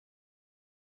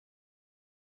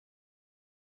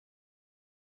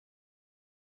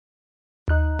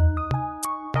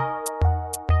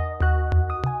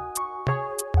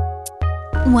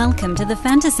Welcome to the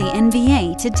Fantasy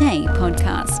NBA Today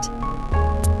podcast.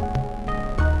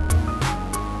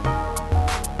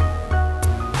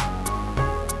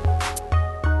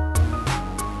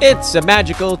 It's a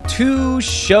magical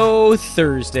two-show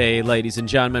Thursday, ladies and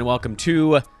gentlemen. Welcome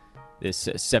to this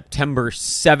September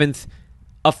 7th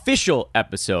official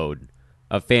episode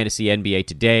of Fantasy NBA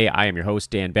Today. I am your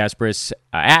host, Dan Besbris,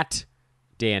 at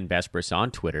Dan Besbris on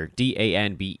Twitter,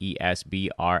 DanBesbris.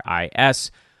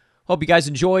 Hope you guys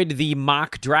enjoyed the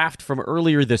mock draft from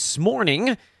earlier this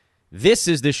morning. This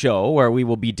is the show where we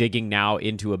will be digging now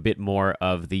into a bit more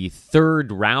of the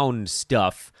third round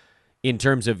stuff in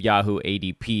terms of Yahoo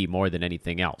ADP more than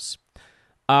anything else.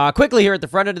 Quickly here at the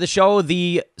front end of the show,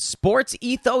 the Sports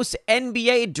Ethos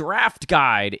NBA Draft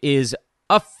Guide is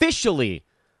officially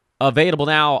available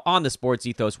now on the Sports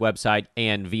Ethos website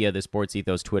and via the Sports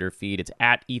Ethos Twitter feed. It's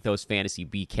at Ethos Fantasy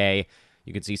BK.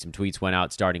 You can see some tweets went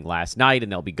out starting last night,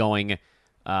 and they'll be going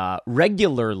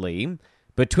regularly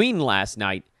between last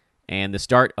night and the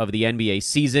start of the NBA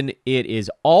season. It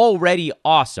is already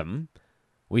awesome.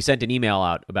 We sent an email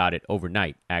out about it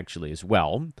overnight, actually, as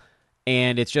well.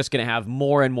 And it's just going to have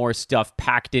more and more stuff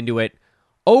packed into it.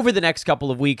 Over the next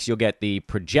couple of weeks, you'll get the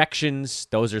projections.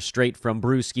 Those are straight from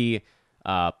Brewski.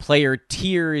 Player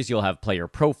tiers. You'll have player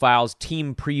profiles,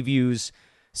 team previews,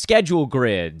 schedule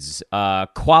grids,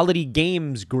 quality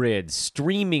games grids,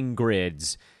 streaming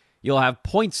grids. You'll have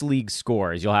points league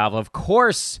scores. You'll have, of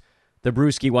course, the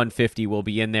Brewski 150 will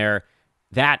be in there.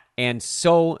 That and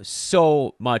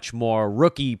so much more.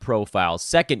 Rookie profiles,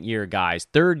 second-year guys,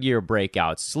 third-year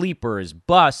breakouts, sleepers,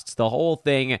 busts, the whole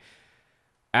thing.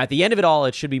 At the end of it all,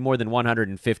 it should be more than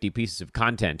 150 pieces of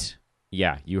content.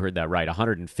 Yeah, you heard that right.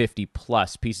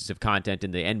 150-plus pieces of content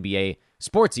in the NBA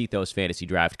Sports Ethos Fantasy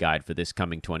Draft Guide for this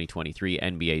coming 2023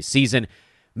 NBA season.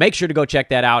 Make sure to go check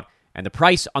that out. And the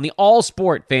price on the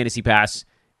All-Sport Fantasy Pass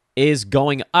is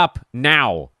going up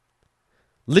now.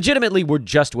 Legitimately, we're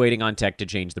just waiting on tech to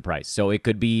change the price. So it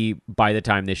could be by the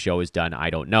time this show is done. I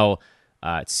don't know.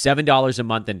 It's $7 a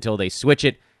month until they switch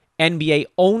it. NBA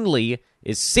only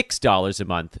is $6 a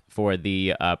month for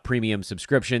the premium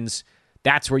subscriptions.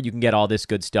 That's where you can get all this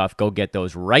good stuff. Go get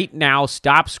those right now.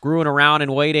 Stop screwing around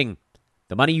and waiting.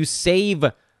 The money you save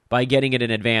by getting it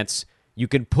in advance, you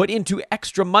can put into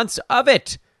extra months of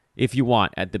it if you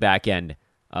want at the back end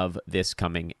of this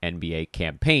coming NBA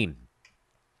campaign.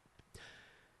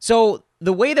 So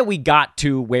the way that we got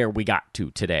to where we got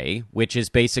to today, which is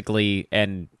basically,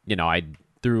 and, you know, I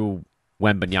threw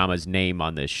Wembanyama's name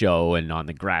on the show and on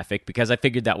the graphic because I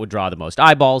figured that would draw the most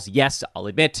eyeballs. Yes, I'll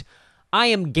admit, I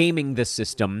am gaming the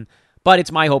system, but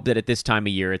it's my hope that at this time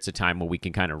of year, it's a time where we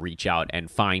can kind of reach out and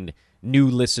find new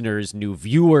listeners, new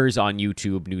viewers on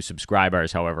YouTube, new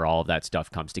subscribers, however all of that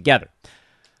stuff comes together.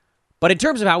 But in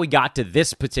terms of how we got to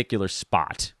this particular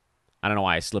spot, I don't know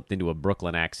why I slipped into a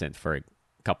Brooklyn accent for a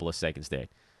couple of seconds there.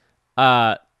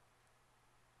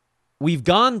 We've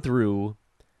gone through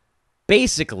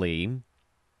basically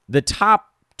the top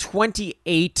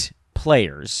 28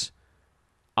 players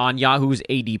on Yahoo's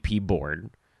ADP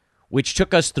board, which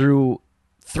took us through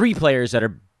three players that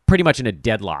are pretty much in a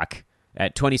deadlock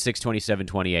at 26, 27,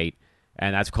 28,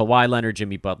 and that's Kawhi Leonard,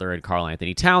 Jimmy Butler, and Karl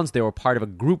Anthony Towns. They were part of a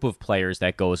group of players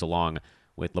that goes along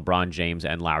with LeBron James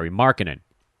and Lauri Markkanen.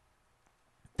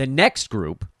 The next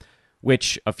group,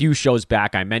 which a few shows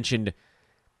back I mentioned,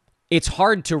 it's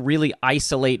hard to really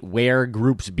isolate where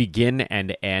groups begin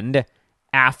and end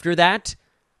after that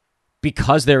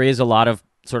because there is a lot of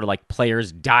sort of like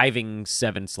players diving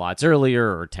 7 slots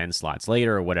earlier or 10 slots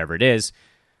later or whatever it is.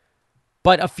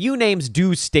 But a few names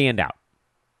do stand out.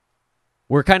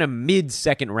 We're kind of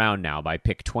mid-second round now by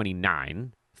pick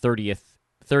 29.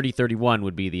 30-31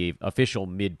 would be the official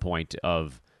midpoint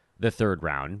of the third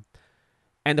round.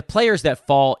 And the players that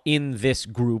fall in this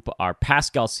group are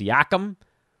Pascal Siakam,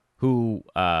 who,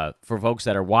 for folks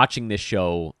that are watching this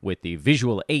show with the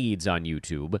visual aids on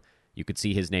YouTube, you could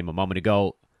see his name a moment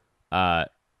ago.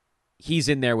 He's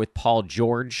in there with Paul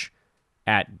George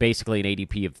at basically an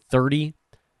ADP of 30.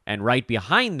 And right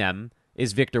behind them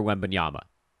is Victor Wembanyama.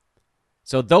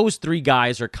 So those three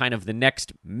guys are kind of the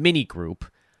next mini group.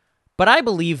 But I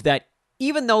believe that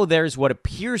even though there's what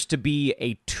appears to be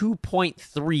a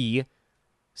 2.3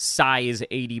 size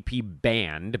ADP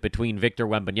band between Victor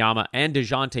Wembanyama and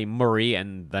DeJounte Murray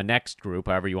and the next group,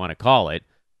 however you want to call it,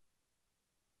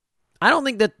 I don't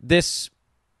think that this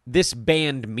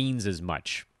band means as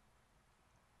much.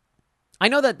 I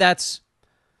know that that's...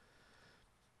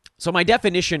 So my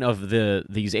definition of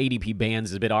these ADP bands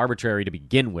is a bit arbitrary to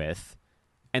begin with,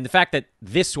 and the fact that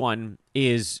this one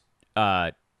is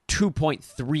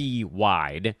 2.3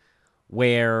 wide,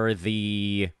 where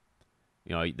the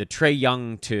the Trae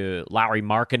Young to Lauri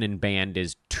Markkanen band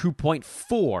is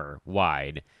 2.4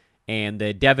 wide, and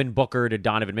the Devin Booker to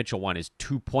Donovan Mitchell one is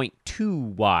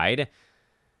 2.2 wide,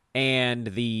 and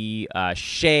the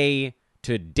Shea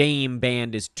to Dame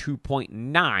band is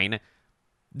 2.9.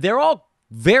 They're all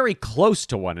very close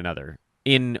to one another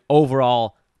in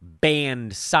overall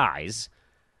band size.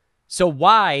 So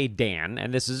why, Dan,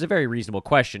 and this is a very reasonable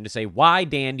question to say, why,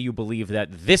 Dan, do you believe that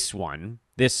this one,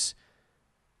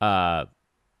 and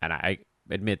I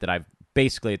admit that I've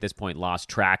basically at this point lost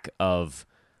track of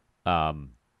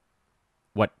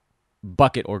what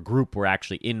bucket or group we're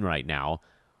actually in right now.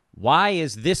 Why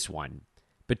is this one,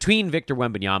 between Victor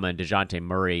Wembanyama and DeJounte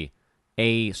Murray,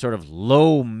 a sort of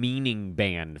low-meaning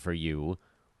band for you,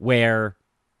 where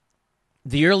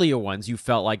the earlier ones you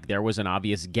felt like there was an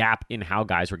obvious gap in how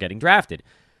guys were getting drafted?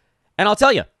 And I'll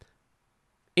tell you,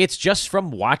 it's just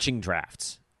from watching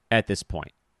drafts at this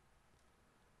point.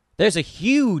 There's a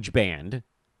huge band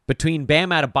between Bam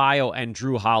Adebayo and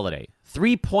Drew Holiday.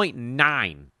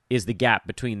 3.9 is the gap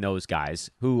between those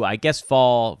guys, who I guess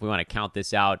fall, if we want to count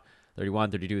this out,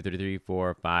 31, 32, 33,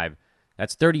 4, 5.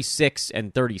 That's 36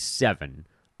 and 37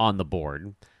 on the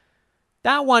board.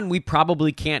 That one we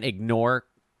probably can't ignore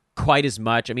quite as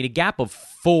much. I mean, a gap of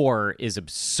 4 is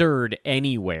absurd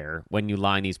anywhere when you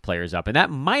line these players up. And that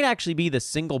might actually be the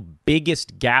single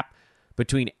biggest gap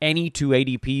between any two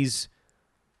ADPs,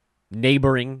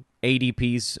 neighboring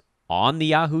ADPs on the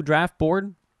Yahoo draft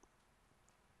board.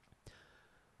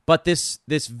 But this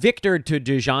Victor to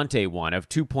DeJounte one of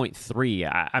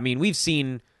 2.3, I mean, we've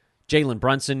seen Jalen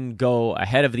Brunson go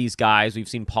ahead of these guys. We've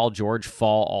seen Paul George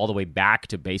fall all the way back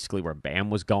to basically where Bam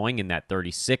was going in that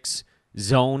 36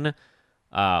 zone.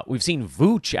 We've seen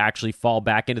Vooch actually fall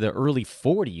back into the early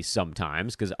 40s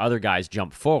sometimes because other guys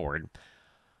jump forward.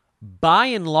 By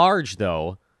and large,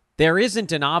 though, there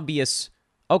isn't an obvious,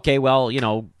 okay, well,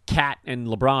 Kat and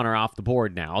LeBron are off the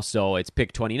board now, so it's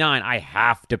pick 29. I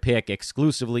have to pick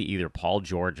exclusively either Paul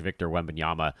George, Victor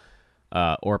Wembanyama,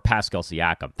 or Pascal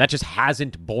Siakam. That just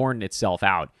hasn't borne itself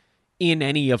out in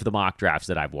any of the mock drafts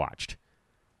that I've watched.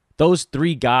 Those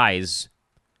three guys,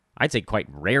 I'd say quite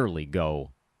rarely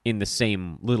go in the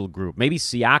same little group. Maybe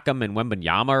Siakam and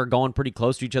Wembanyama are going pretty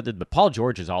close to each other, but Paul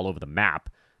George is all over the map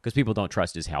because people don't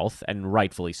trust his health, and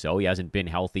rightfully so. He hasn't been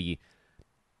healthy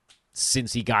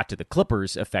since he got to the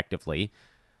Clippers, effectively.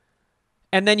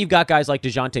 And then you've got guys like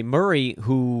DeJounte Murray,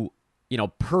 who,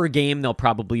 per game, they'll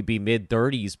probably be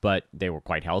mid-30s, but they were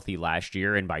quite healthy last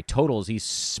year, and by totals, he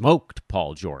smoked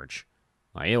Paul George.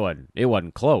 It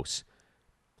wasn't close.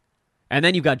 And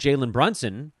then you've got Jalen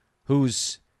Brunson,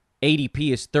 whose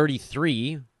ADP is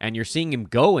 33, and you're seeing him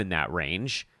go in that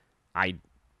range. I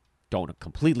don't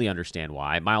completely understand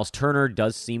why. Miles Turner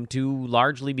does seem to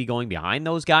largely be going behind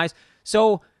those guys.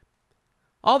 So,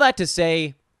 all that to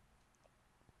say,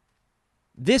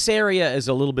 this area is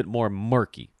a little bit more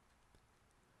murky.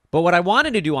 But what I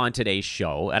wanted to do on today's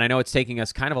show, and I know it's taking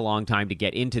us kind of a long time to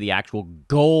get into the actual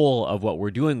goal of what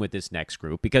we're doing with this next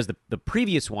group, because the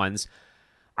previous ones,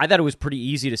 I thought it was pretty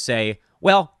easy to say,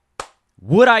 well,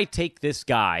 would I take this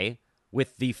guy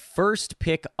with the first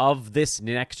pick of this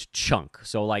next chunk?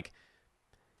 So, like,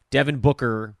 Devin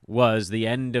Booker was the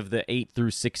end of the 8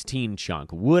 through 16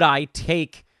 chunk. Would I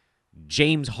take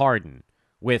James Harden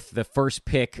with the first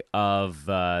pick of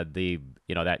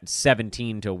that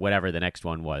 17 to whatever the next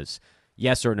one was?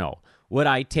 Yes or no? Would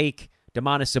I take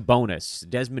Domantas Sabonis,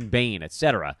 Desmond Bane,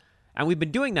 etc.? And we've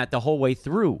been doing that the whole way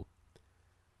through.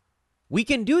 We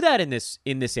can do that in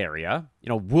this area.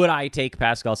 Would I take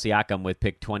Pascal Siakam with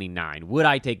pick 29? Would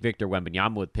I take Victor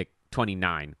Wembanyama with pick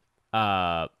 29?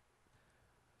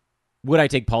 Would I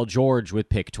take Paul George with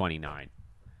pick 29?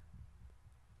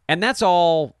 And that's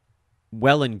all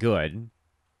well and good.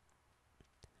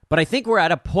 But I think we're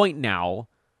at a point now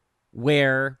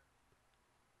where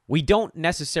we don't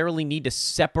necessarily need to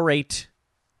separate.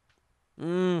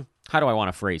 How do I want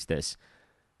to phrase this?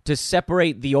 To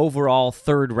separate the overall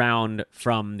third round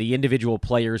from the individual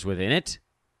players within it.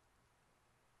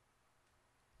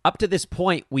 Up to this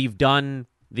point, we've done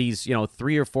these,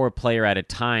 3 or 4 player at a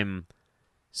time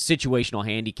situational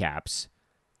handicaps.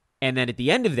 And then at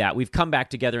the end of that, we've come back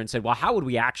together and said, well, how would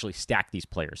we actually stack these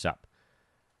players up?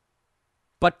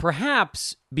 But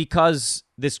perhaps because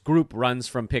this group runs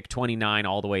from pick 29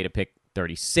 all the way to pick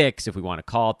 36, if we want to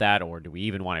call it that, or do we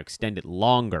even want to extend it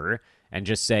longer and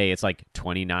just say it's like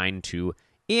 29 to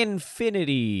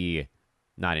infinity?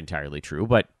 Not entirely true,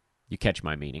 but you catch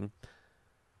my meaning.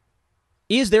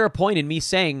 Is there a point in me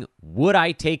saying, would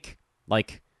I take,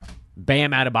 like,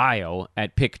 Bam Adebayo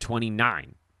at pick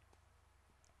 29?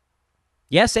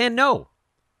 Yes and no.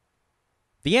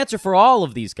 The answer for all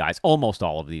of these guys, almost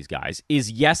all of these guys,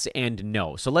 is yes and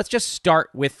no. So let's just start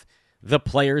with the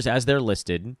players as they're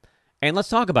listed, and let's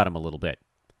talk about them a little bit.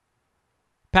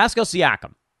 Pascal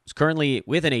Siakam is currently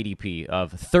with an ADP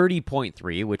of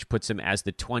 30.3, which puts him as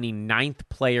the 29th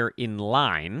player in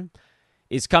line.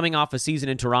 Is coming off a season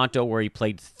in Toronto where he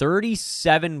played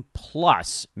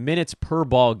 37-plus minutes per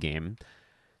ball game,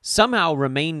 somehow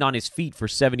remained on his feet for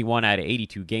 71 out of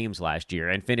 82 games last year,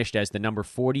 and finished as the number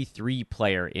 43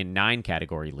 player in 9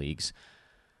 category leagues.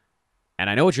 And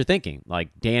I know what you're thinking. Like,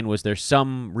 Dan, was there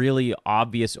some really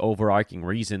obvious overarching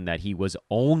reason that he was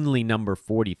only number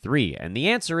 43? And the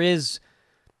answer is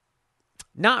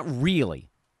not really.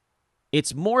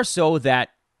 It's more so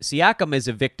that Siakam is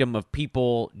a victim of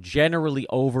people generally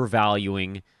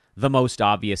overvaluing the most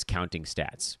obvious counting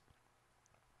stats.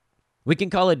 We can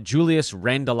call it Julius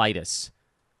Randleitis.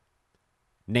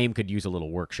 Name could use a little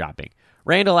workshopping.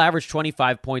 Randall averaged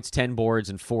 25 points, 10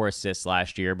 boards, and 4 assists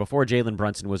last year. Before Jalen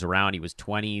Brunson was around, he was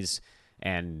 20s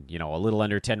and, a little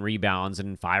under 10 rebounds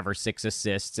and 5 or 6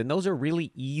 assists. And those are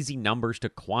really easy numbers to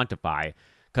quantify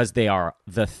because they are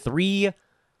the 3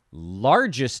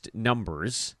 largest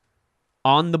numbers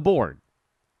on the board,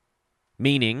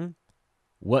 meaning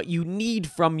what you need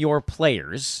from your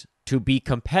players to be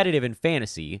competitive in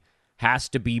fantasy has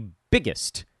to be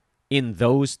biggest in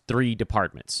those 3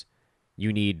 departments.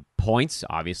 You need points,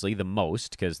 obviously, the most,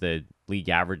 because the league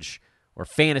average or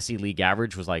fantasy league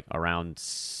average was like around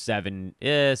 16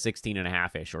 and a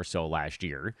half-ish or so last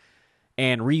year.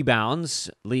 And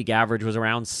rebounds, league average was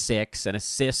around 6, and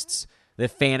assists, the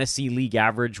fantasy league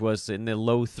average was in the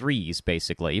low 3s,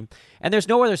 basically. And there's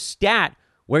no other stat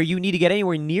where you need to get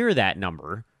anywhere near that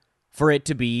number for it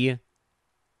to be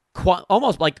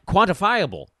almost like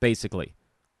quantifiable, basically.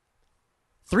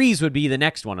 3s would be the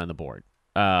next one on the board.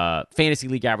 Fantasy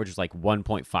league average is like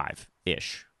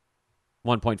 1.5-ish.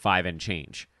 1.5 and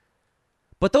change.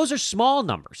 But those are small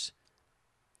numbers.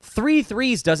 3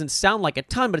 threes doesn't sound like a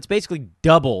ton, but it's basically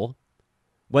double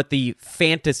what the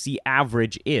fantasy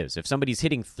average is. If somebody's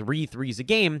hitting 3 threes a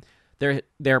game,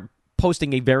 they're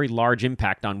posting a very large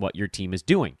impact on what your team is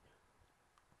doing.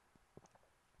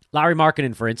 Lauri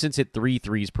Markkanen, for instance, hit 3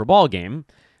 threes per ball game.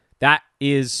 That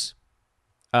is,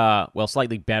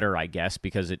 slightly better, I guess,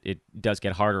 because it does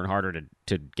get harder and harder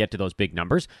to get to those big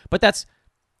numbers. But that's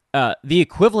the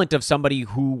equivalent of somebody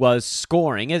who was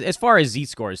scoring, as far as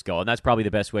Z-scores go, and that's probably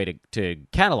the best way to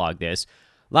catalog this.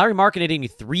 Lauri Markkanen hitting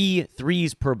 3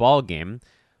 threes per ball game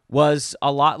was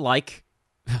a lot like,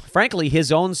 frankly, his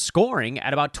own scoring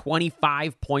at about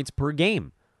 25 points per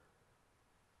game.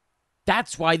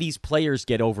 That's why these players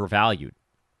get overvalued.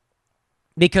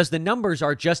 Because the numbers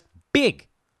are just big.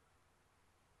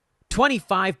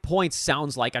 25 points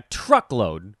sounds like a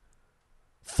truckload.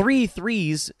 3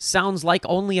 threes sounds like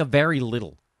only a very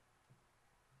little.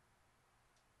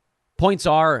 Points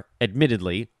are,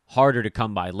 admittedly, harder to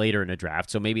come by later in a draft,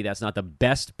 so maybe that's not the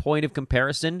best point of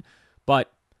comparison, but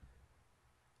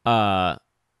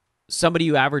somebody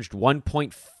who averaged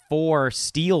 1.4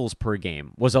 steals per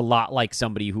game was a lot like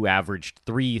somebody who averaged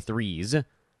 3 threes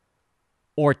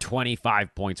or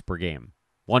 25 points per game.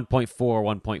 1.4,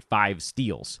 1.5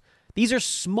 steals. These are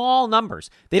small numbers.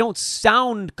 They don't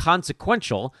sound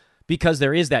consequential because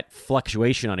there is that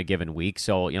fluctuation on a given week.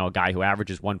 So, a guy who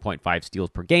averages 1.5 steals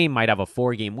per game might have a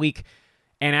 4-game week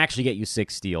and actually get you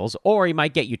 6 steals, or he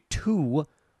might get you 2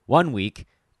 one week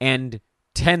and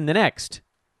 10 the next.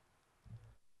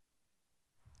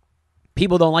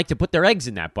 People don't like to put their eggs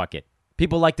in that bucket.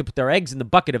 People like to put their eggs in the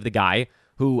bucket of the guy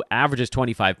who averages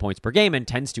 25 points per game and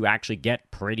tends to actually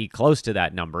get pretty close to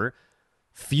that number.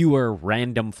 Fewer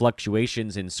random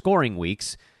fluctuations in scoring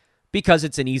weeks because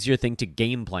it's an easier thing to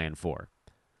game plan for.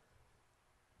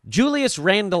 Julius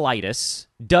Randleitis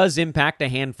does impact a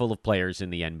handful of players in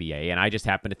the NBA, and I just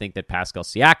happen to think that Pascal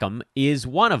Siakam is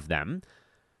one of them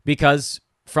because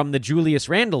from the Julius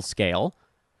Randle scale,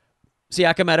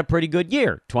 Siakam had a pretty good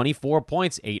year. 24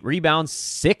 points, 8 rebounds,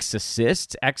 6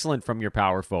 assists. Excellent from your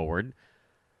power forward.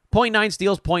 0.9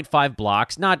 steals, 0.5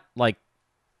 blocks. Not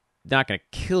going to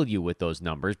kill you with those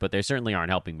numbers, but they certainly aren't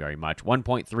helping very much.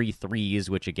 1.3 threes,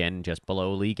 which again, just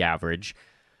below league average.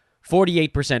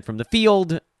 48% from the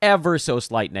field, ever so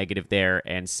slight negative there,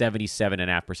 and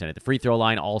 77.5% at the free throw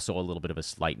line, also a little bit of a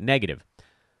slight negative.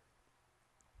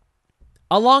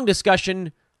 A long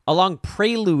discussion, a long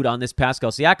prelude on this Pascal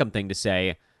Siakam thing to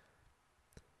say,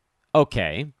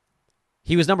 okay,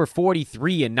 he was number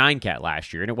 43 in 9-cat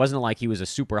last year, and it wasn't like he was a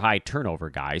super high turnover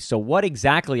guy. So what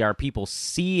exactly are people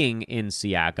seeing in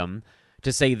Siakam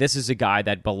to say this is a guy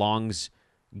that belongs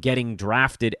getting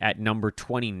drafted at number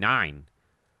 29?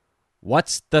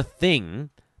 What's the thing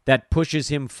that pushes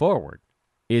him forward?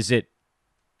 Is it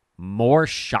more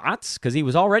shots? Because he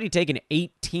was already taking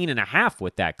 18 and a half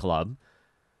with that club.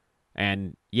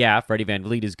 And yeah, Freddie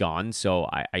VanVleet is gone, so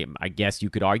I guess you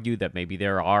could argue that maybe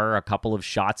there are a couple of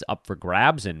shots up for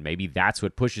grabs, and maybe that's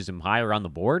what pushes him higher on the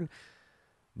board.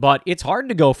 But it's hard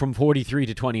to go from 43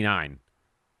 to 29.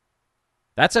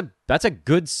 That's a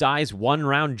good size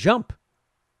one-round jump.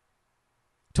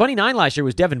 29 last year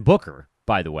was Devin Booker,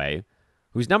 by the way,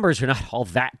 whose numbers are not all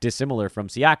that dissimilar from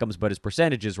Siakam's, but his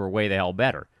percentages were way the hell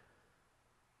better.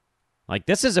 Like,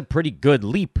 this is a pretty good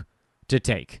leap to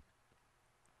take.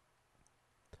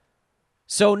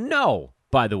 So no,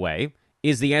 by the way,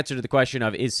 is the answer to the question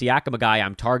of, is Siakam a guy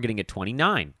I'm targeting at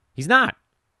 29? He's not.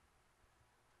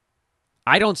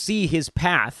 I don't see his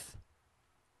path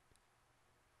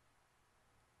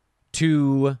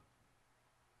to...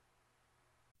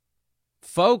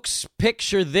 Folks,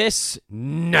 picture this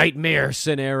nightmare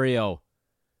scenario.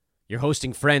 You're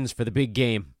hosting friends for the big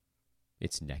game.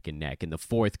 It's neck and neck in the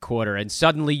fourth quarter, and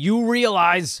suddenly you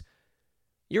realize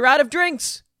you're out of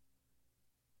drinks.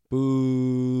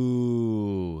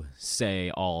 Boo, say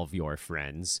all of your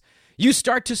friends. You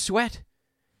start to sweat.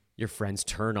 Your friends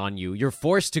turn on you. You're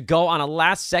forced to go on a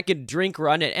last-second drink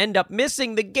run and end up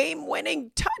missing the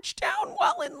game-winning touchdown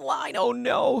while in line. Oh,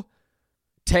 no.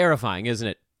 Terrifying, isn't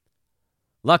it?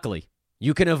 Luckily,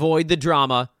 you can avoid the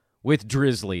drama with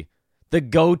Drizzly, the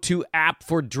go-to app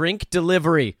for drink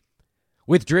delivery.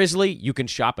 With Drizzly, you can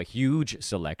shop a huge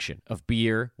selection of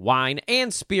beer, wine,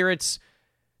 and spirits,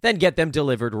 then get them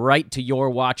delivered right to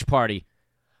your watch party.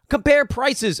 Compare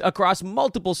prices across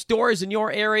multiple stores in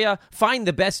your area, find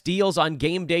the best deals on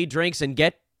game day drinks, and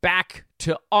get back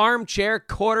to armchair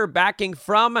quarterbacking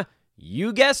from,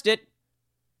 you guessed it,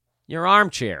 your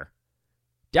armchair.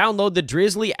 Download the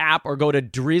Drizzly app or go to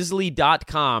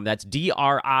drizzly.com. That's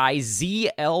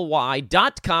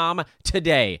DRIZLY.com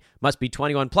today. Must be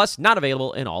 21 plus, not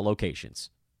available in all locations.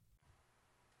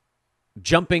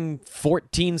 Jumping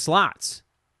 14 slots.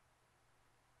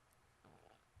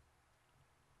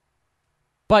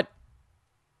 But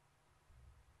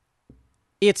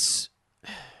it's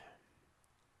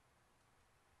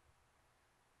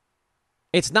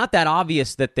not that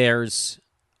obvious that there's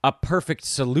a perfect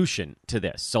solution to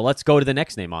this. So let's go to the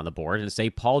next name on the board and say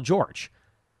Paul George.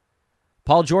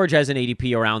 Paul George has an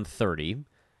ADP around 30.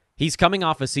 He's coming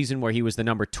off a season where he was the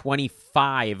number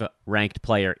 25 ranked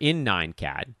player in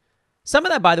 9CAT. Some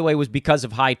of that, by the way, was because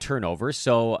of high turnovers.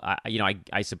 So,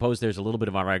 I suppose there's a little bit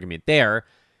of an argument there.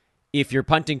 If you're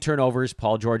punting turnovers,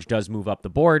 Paul George does move up the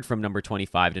board from number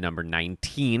 25 to number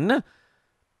 19.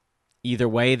 Either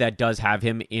way, that does have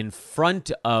him in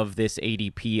front of this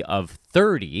ADP of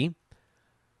 30.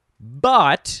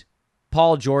 But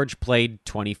Paul George played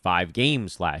 25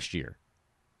 games last year.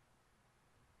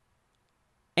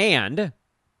 And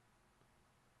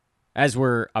as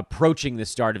we're approaching the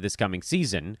start of this coming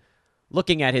season,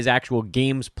 looking at his actual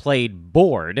games played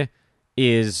board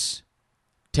is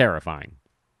terrifying.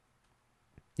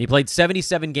 He played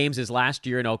 77 games his last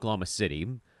year in Oklahoma City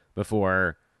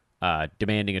before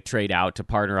demanding a trade out to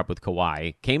partner up with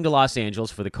Kawhi. Came to Los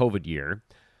Angeles for the COVID year.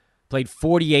 Played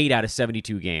 48 out of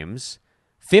 72 games.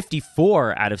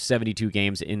 54 out of 72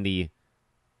 games in the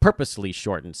purposely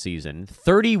shortened season.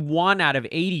 31 out of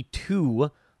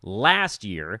 82 last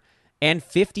year. And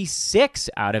 56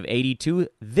 out of 82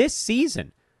 this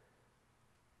season.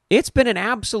 It's been an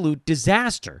absolute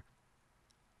disaster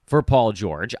for Paul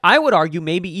George. I would argue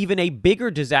maybe even a bigger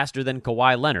disaster than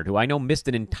Kawhi Leonard, who I know missed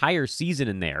an entire season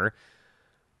in there.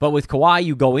 But with Kawhi,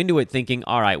 you go into it thinking,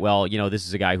 all right, well, this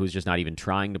is a guy who's just not even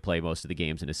trying to play most of the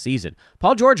games in a season.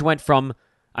 Paul George went from,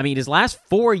 his last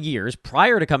 4 years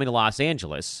prior to coming to Los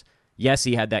Angeles, yes,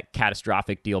 he had that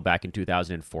catastrophic deal back in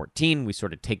 2014. We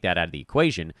sort of take that out of the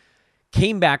equation.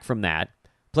 Came back from that,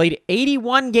 played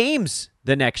 81 games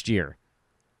the next year.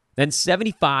 Then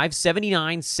 75,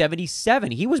 79,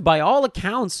 77. He was, by all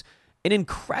accounts, an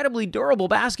incredibly durable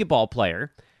basketball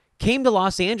player. Came to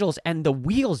Los Angeles, and the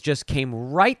wheels just came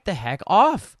right the heck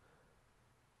off.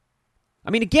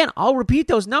 Again, I'll repeat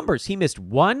those numbers. He missed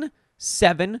 1,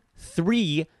 7,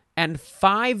 3, and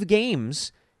 5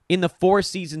 games in the 4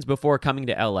 seasons before coming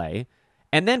to LA,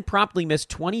 and then promptly missed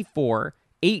 24,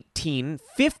 18,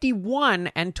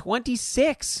 51, and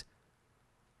 26.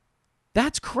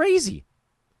 That's crazy.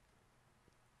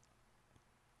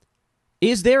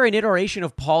 Is there an iteration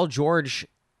of Paul George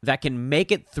that can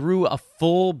make it through a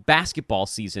full basketball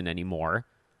season anymore?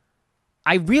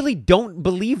 I really don't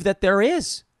believe that there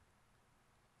is.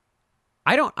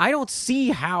 I don't see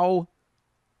how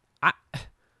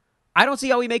I don't see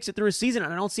how he makes it through a season,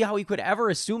 and I don't see how he could ever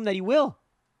assume that he will.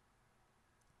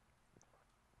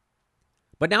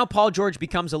 But now Paul George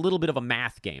becomes a little bit of a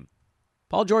math game.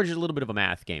 Paul George is a little bit of a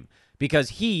math game because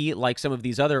he, like some of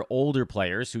these other older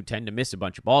players who tend to miss a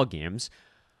bunch of ball games,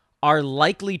 are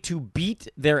likely to beat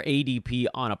their ADP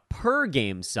on a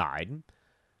per-game side.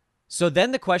 So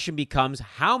then the question becomes,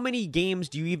 how many games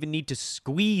do you even need to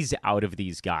squeeze out of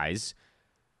these guys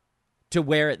to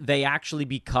where they actually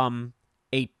become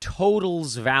a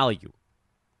totals value?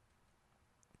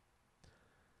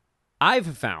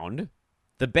 I've found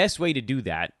the best way to do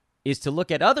that is to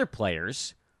look at other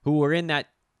players who are in that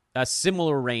a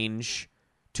similar range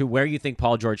to where you think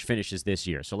Paul George finishes this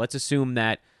year. So let's assume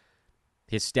that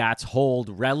his stats hold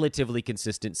relatively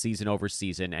consistent season over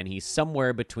season, and he's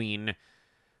somewhere between,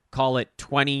 call it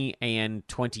 20 and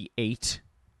 28.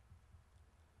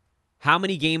 How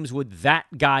many games would that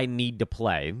guy need to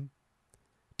play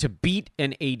to beat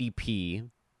an ADP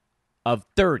of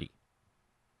 30?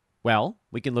 Well,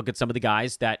 we can look at some of the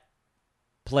guys that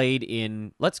played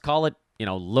in, let's call it,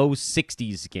 low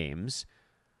 60s games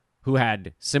who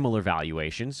had similar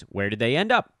valuations. Where did they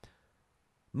end up?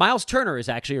 Miles Turner is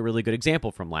actually a really good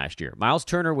example from last year. Miles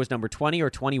Turner was number 20 or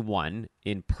 21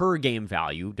 in per game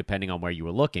value, depending on where you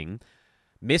were looking,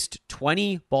 missed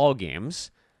 20 ball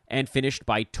games, and finished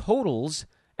by totals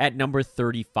at number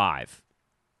 35.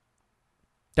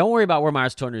 Don't worry about where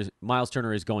Miles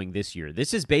Turner is going this year.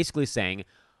 This is basically saying,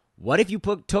 what if you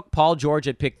took Paul George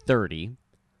at pick 30,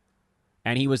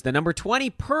 and he was the number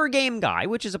 20 per game guy,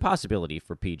 which is a possibility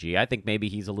for PG. I think maybe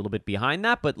he's a little bit behind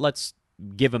that, but let's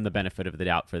give him the benefit of the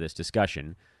doubt for this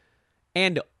discussion,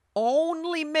 and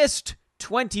only missed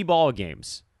 20 ball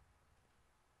games.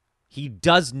 He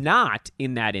does not,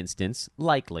 in that instance,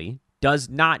 likely, does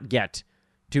not get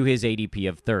to his ADP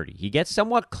of 30. He gets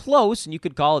somewhat close, and you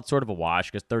could call it sort of a wash,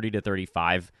 because 30 to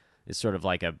 35 is sort of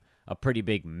like a pretty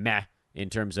big meh in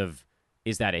terms of,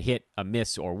 is that a hit, a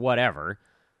miss, or whatever.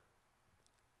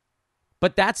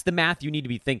 But that's the math you need to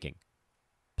be thinking.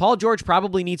 Paul George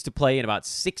probably needs to play in about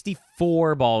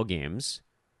 64 ball games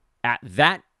at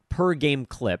that per game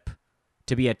clip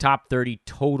to be a top 30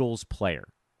 totals player.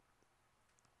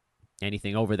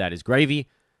 Anything over that is gravy.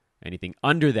 Anything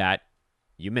under that,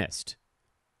 you missed.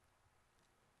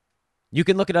 You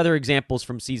can look at other examples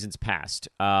from seasons past.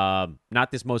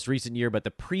 Not this most recent year, but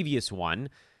the previous one.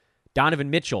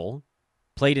 Donovan Mitchell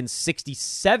played in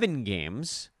 67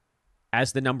 games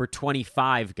as the number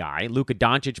 25 guy. Luka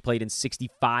Doncic played in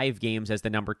 65 games as the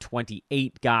number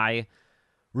 28 guy.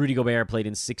 Rudy Gobert played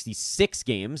in 66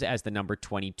 games as the number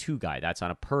 22 guy. That's on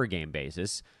a per-game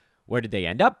basis. Where did they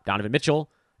end up? Donovan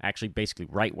Mitchell, actually basically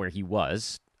right where he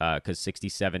was, because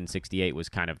 67, 68 was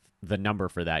kind of the number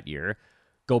for that year.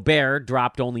 Gobert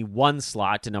dropped only one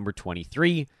slot to number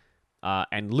 23,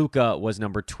 and Luka was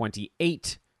number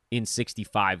 28 in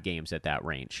 65 games at that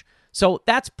range. So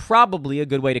that's probably a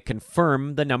good way to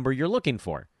confirm the number you're looking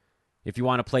for. If you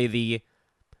want to play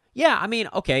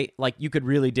okay, you could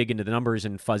really dig into the numbers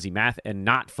and fuzzy math and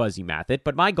not fuzzy math it,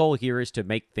 but my goal here is to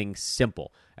make things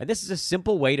simple. And this is a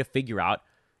simple way to figure out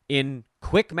in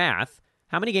quick math,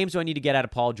 how many games do I need to get out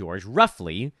of Paul George,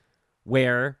 roughly,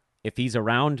 where if he's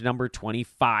around number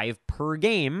 25 per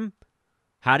game,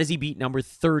 how does he beat number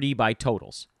 30 by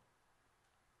totals?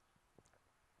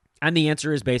 And the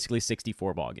answer is basically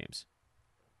 64 ball games.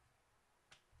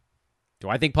 Do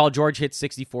I think Paul George hits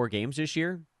 64 games this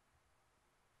year?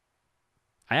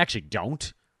 I actually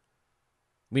don't.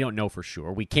 We don't know for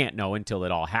sure. We can't know until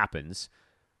it all happens.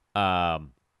 But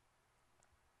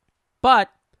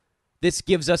this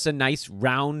gives us a nice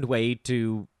round way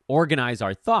to organize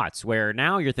our thoughts, where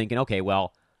now you're thinking, okay,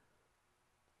 well,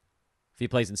 if he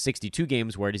plays in 62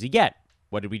 games, where does he get?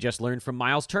 What did we just learn from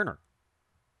Miles Turner?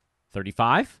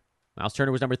 35? Miles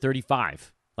Turner was number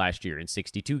 35 last year in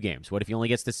 62 games. What if he only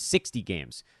gets to 60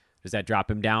 games? Does that drop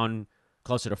him down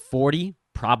closer to 40?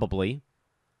 Probably.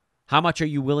 How much are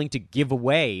you willing to give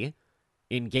away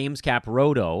in Games Cap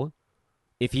Roto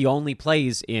if he only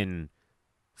plays in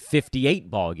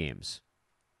 58 ball games?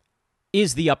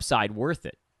 Is the upside worth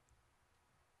it?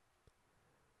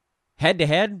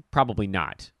 Head-to-head? Probably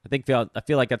not. I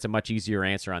feel like that's a much easier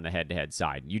answer on the head-to-head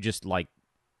side.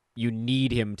 You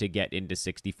need him to get into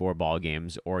 64 ball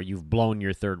games, or you've blown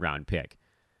your third-round pick.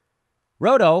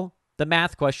 Roto, the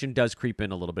math question does creep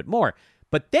in a little bit more.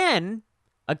 But then,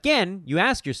 again, you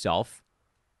ask yourself,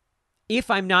 if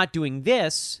I'm not doing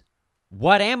this,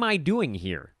 what am I doing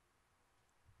here?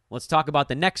 Let's talk about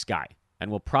the next guy, and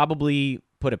we'll probably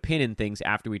put a pin in things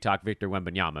after we talk Victor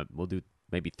Wembanyama. We'll do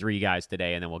maybe 3 guys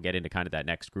today, and then we'll get into kind of that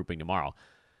next grouping tomorrow.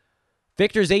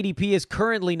 Victor's ADP is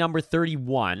currently number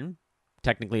 31.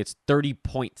 Technically, it's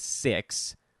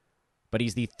 30.6, but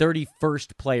he's the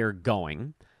 31st player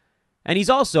going. And he's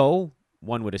also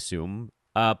one would assume,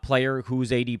 a player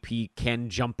whose ADP can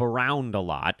jump around a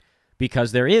lot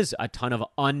because there is a ton of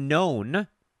unknown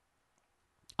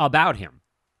about him.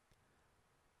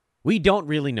 We don't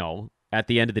really know, at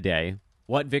the end of the day,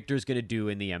 what Victor's going to do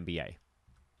in the NBA.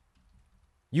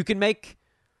 You can make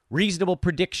reasonable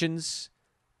predictions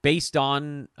based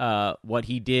on what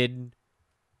he did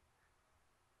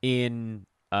in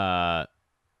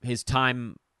his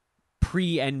time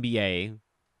pre-NBA.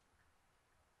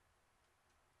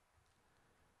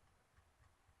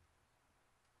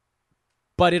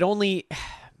 But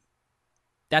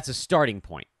that's a starting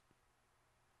point.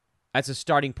 That's a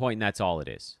starting point, and that's all it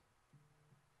is.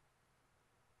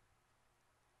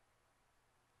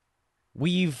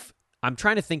 I'm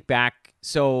trying to think back.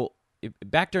 So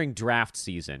back during draft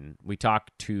season, we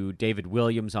talked to David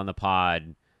Williams on the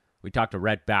pod. We talked to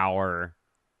Rhett Bauer,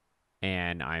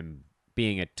 and I'm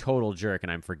being a total jerk,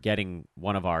 and I'm forgetting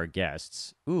one of our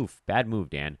guests. Oof, bad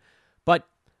move, Dan. But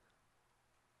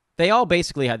they all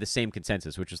basically had the same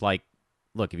consensus, which is like,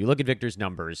 look, if you look at Victor's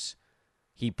numbers,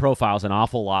 he profiles an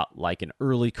awful lot like an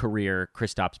early career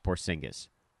Kristaps Porzingis.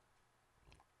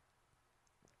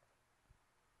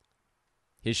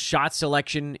 His shot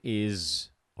selection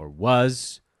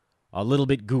was a little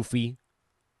bit goofy.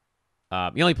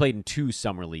 He only played in 2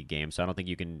 summer league games, so I don't think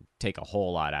you can take a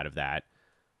whole lot out of that.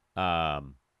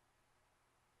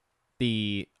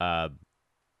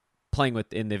 Playing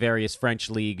in the various French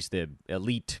leagues, the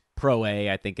Elite Pro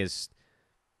A, I think I'll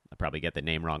probably get the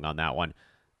name wrong on that one.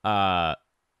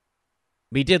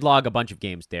 He did log a bunch of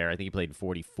games there. I think he played in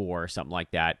 44 or something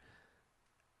like that.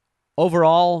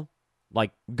 Overall,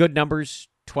 like, good numbers,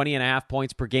 20.5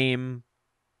 points per game.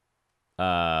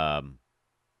 I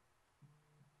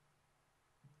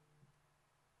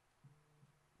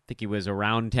think he was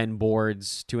around 10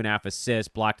 boards, 2.5 assists,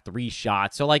 blocked 3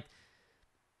 shots. So, like,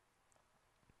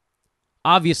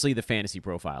 obviously the fantasy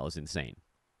profile is insane.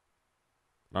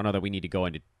 I don't know that we need to go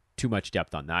into too much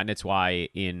depth on that, and it's why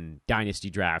in dynasty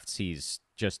drafts he's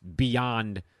just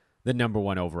beyond the number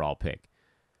 1 overall pick.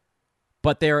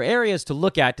 But there are areas to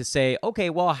look at to say, okay,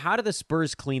 well, how do the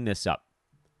Spurs clean this up?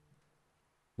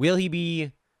 Will he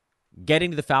be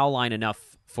getting to the foul line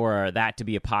enough for that to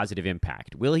be a positive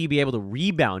impact? Will he be able to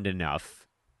rebound enough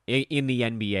in the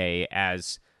NBA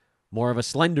as more of a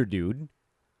slender dude?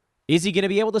 Is he going to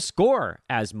be able to score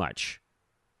as much?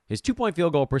 His 2-point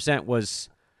field goal percent was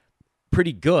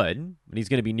pretty good, and he's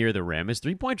going to be near the rim. His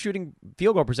 3-point shooting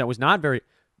field goal percent was not very,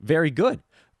 very good.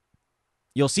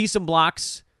 You'll see some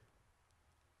blocks.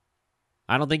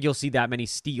 I don't think you'll see that many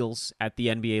steals at the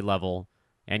NBA level,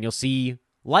 and you'll see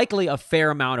likely a fair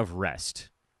amount of rest.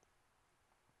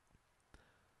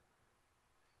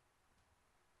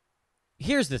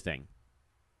 Here's the thing.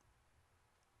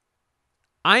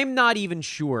 I'm not even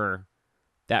sure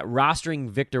that rostering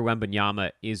Victor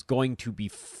Wembanyama is going to be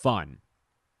fun.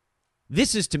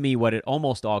 This is, to me, what it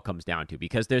almost all comes down to,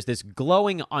 because there's this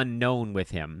glowing unknown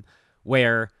with him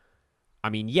where, I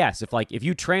mean, yes, if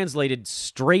you translated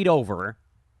straight over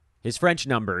his French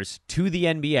numbers to the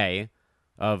NBA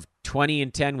of 20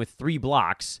 and 10 with 3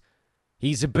 blocks,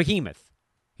 he's a behemoth.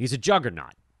 He's a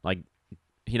juggernaut. Like,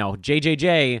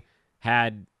 JJJ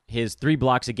had his 3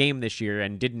 blocks a game this year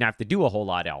and didn't have to do a whole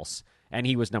lot else, and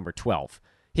he was number 12.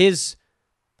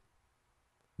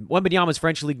 Wembanyama's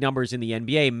French league numbers in the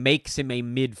NBA makes him a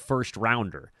mid-first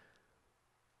rounder.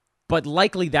 But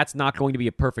likely that's not going to be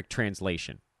a perfect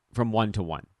translation from 1 to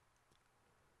 1.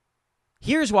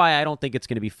 Here's why I don't think it's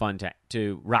going to be fun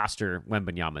to roster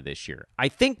Wembanyama this year. I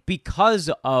think because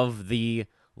of the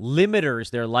limiters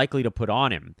they're likely to put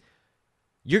on him,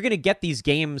 you're going to get these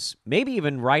games maybe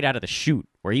even right out of the chute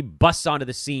where he busts onto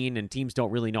the scene and teams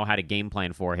don't really know how to game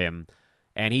plan for him,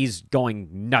 and he's going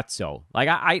nutso. Like,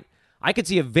 I could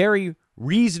see a very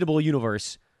reasonable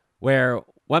universe where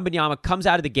Wembanyama comes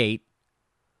out of the gate,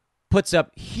 puts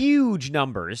up huge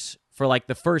numbers for like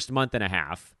the first month and a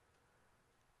half,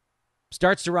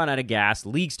 starts to run out of gas,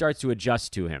 league starts to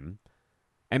adjust to him,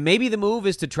 and maybe the move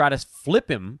is to try to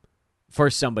flip him for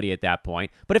somebody at that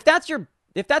point. But if that's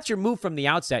your move from the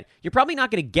outset, you're probably not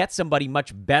going to get somebody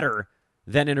much better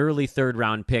than an early 3rd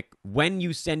round pick when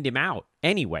you send him out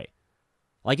anyway.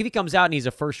 Like, if he comes out and he's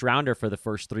a first rounder for the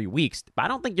first 3 weeks, I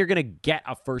don't think you're going to get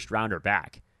a first rounder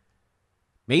back.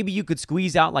 Maybe you could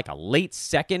squeeze out like a late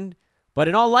second, but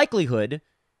in all likelihood,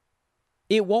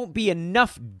 it won't be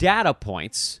enough data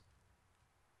points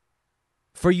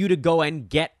for you to go and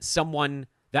get someone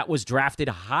that was drafted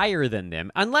higher than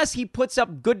them, unless he puts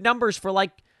up good numbers for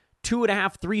like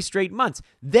 2.5, 3 straight months.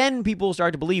 Then people will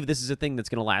start to believe this is a thing that's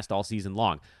going to last all season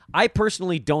long. I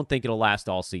personally don't think it'll last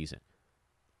all season.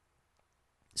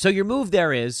 So your move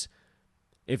there is,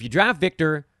 if you draft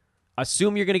Victor,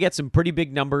 assume you're going to get some pretty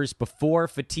big numbers before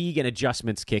fatigue and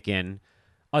adjustments kick in.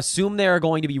 Assume there are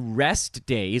going to be rest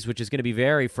days, which is going to be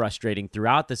very frustrating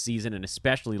throughout the season and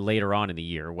especially later on in the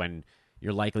year when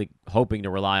you're likely hoping to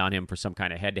rely on him for some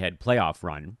kind of head-to-head playoff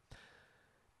run.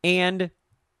 And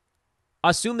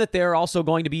assume that there are also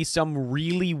going to be some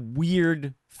really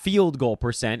weird field goal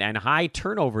percent and high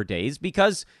turnover days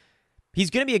because he's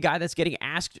going to be a guy that's getting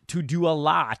asked to do a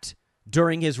lot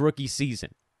during his rookie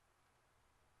season.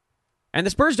 And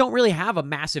the Spurs don't really have a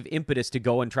massive impetus to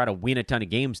go and try to win a ton of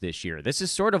games this year. This is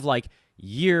sort of like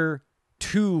year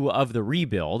 2 of the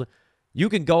rebuild. You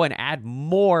can go and add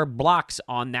more blocks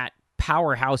on that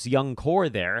powerhouse young core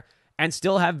there and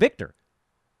still have Victor.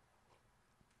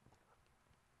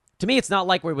 To me, it's not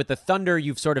like we're with the Thunder,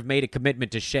 you've sort of made a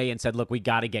commitment to Shea and said, look, we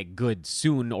got to get good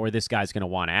soon or this guy's going to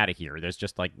want out of here. There's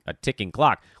just like a ticking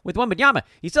clock. With Wembanyama,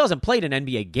 he still hasn't played an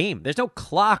NBA game. There's no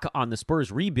clock on the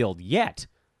Spurs rebuild yet.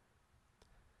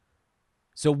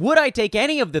 So would I take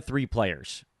any of the 3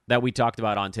 players that we talked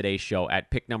about on today's show at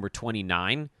pick number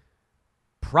 29?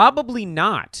 Probably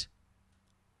not.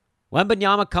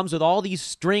 Wembanyama comes with all these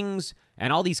strings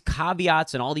and all these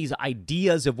caveats and all these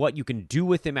ideas of what you can do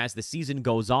with him as the season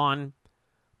goes on.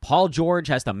 Paul George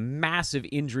has the massive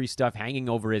injury stuff hanging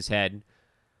over his head.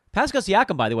 Pascal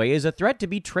Siakam, by the way, is a threat to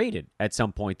be traded at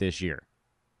some point this year.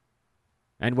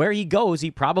 And where he goes,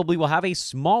 he probably will have a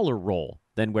smaller role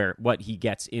than what he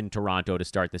gets in Toronto to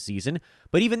start the season.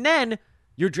 But even then,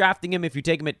 you're drafting him, if you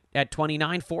take him at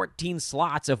 29, 14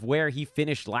 slots of where he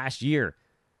finished last year.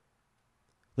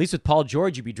 At least with Paul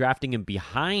George, you'd be drafting him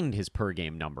behind his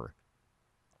per-game number.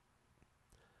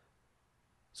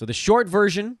 So the short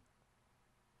version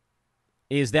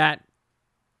is that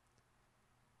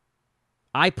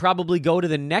I probably go to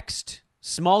the next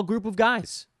small group of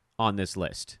guys on this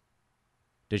list.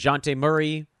 DeJounte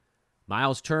Murray,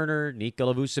 Miles Turner,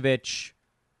 Nikola Vucevic.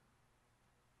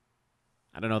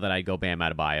 I don't know that I'd go Bam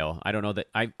Adebayo. I don't know that.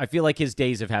 I feel like his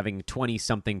days of having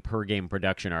 20-something per-game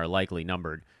production are likely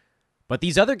numbered. But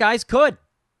these other guys could.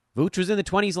 Vooch was in the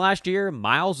 20s last year.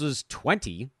 Miles was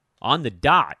 20 on the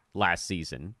dot last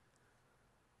season.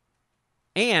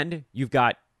 And you've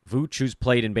got Vooch, who's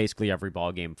played in basically every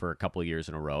ball game for a couple of years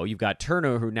in a row. You've got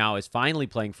Turner, who now is finally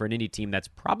playing for an indie team that's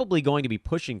probably going to be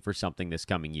pushing for something this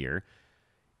coming year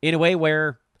in a way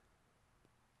where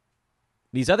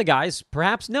these other guys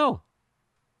perhaps no.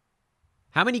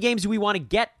 How many games do we want to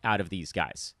get out of these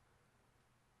guys?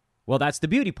 Well, that's the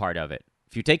beauty part of it.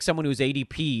 If you take someone whose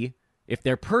ADP, if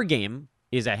their per game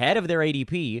is ahead of their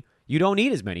ADP, you don't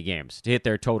need as many games to hit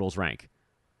their totals rank.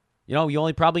 You know, you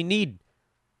only probably need,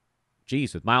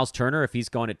 with Miles Turner, if he's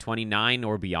going at 29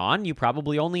 or beyond, you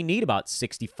probably only need about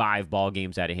 65 ball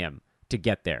games out of him to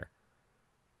get there.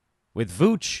 With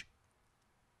Vooch,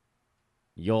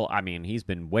 he's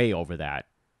been way over that.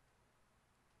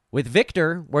 With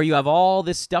Victor, where you have all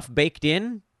this stuff baked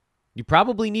in, you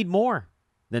probably need more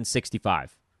than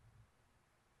 65.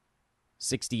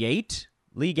 68,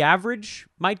 league average,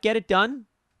 might get it done.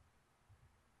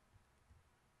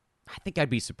 I think I'd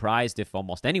be surprised if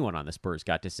almost anyone on the Spurs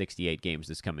got to 68 games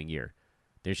this coming year.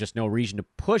 There's just no reason to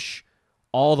push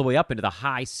all the way up into the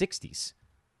high 60s.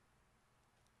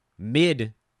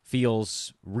 Mid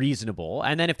feels reasonable,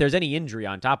 and then if there's any injury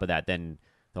on top of that, then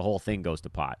the whole thing goes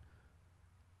to pot.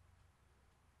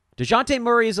 DeJounte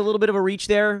Murray is a little bit of a reach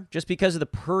there just because of the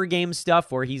per-game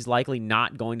stuff where he's likely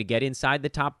not going to get inside the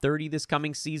top 30 this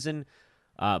coming season.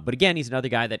 But again, he's another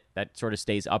guy that sort of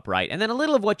stays upright. And then a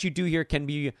little of what you do here can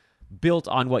be built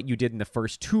on what you did in the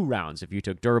first 2 rounds. If you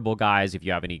took durable guys, if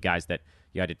you have any guys that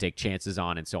you had to take chances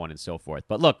on, and so on and so forth.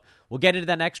 But look, we'll get into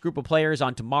that next group of players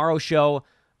on tomorrow's show.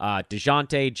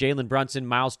 DeJounte, Jalen Brunson,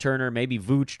 Miles Turner, maybe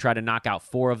Vooch, try to knock out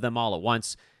 4 of them all at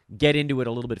once. Get into it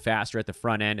a little bit faster at the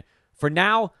front end. For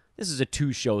now, this is a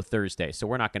 2-show Thursday, so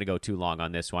we're not going to go too long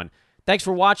on this one. Thanks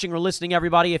for watching or listening,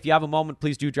 everybody. If you have a moment,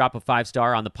 please do drop a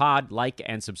 5-star on the pod, like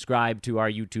and subscribe to our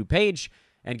YouTube page,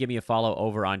 and give me a follow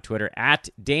over on Twitter at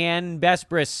Dan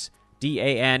Besbris,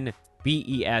 DanBesbris.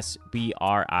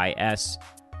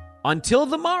 Until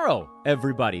tomorrow,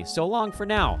 everybody. So long for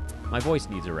now. My voice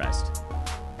needs a rest.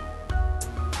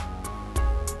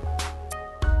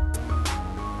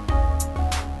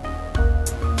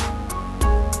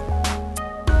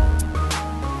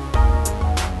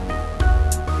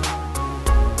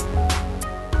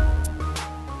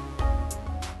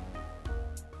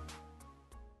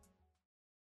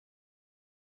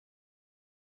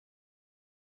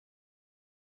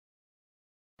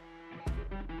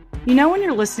 You know when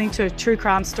you're listening to a true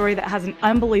crime story that has an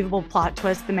unbelievable plot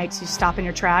twist that makes you stop in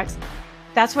your tracks?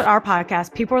 That's what our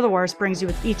podcast, People Are the Worst, brings you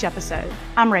with each episode.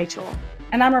 I'm Rachel.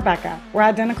 And I'm Rebecca. We're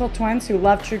identical twins who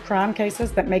love true crime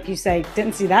cases that make you say,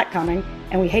 didn't see that coming,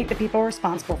 and we hate the people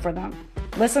responsible for them.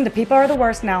 Listen to People Are the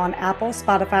Worst now on Apple,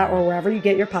 Spotify, or wherever you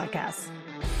get your podcasts.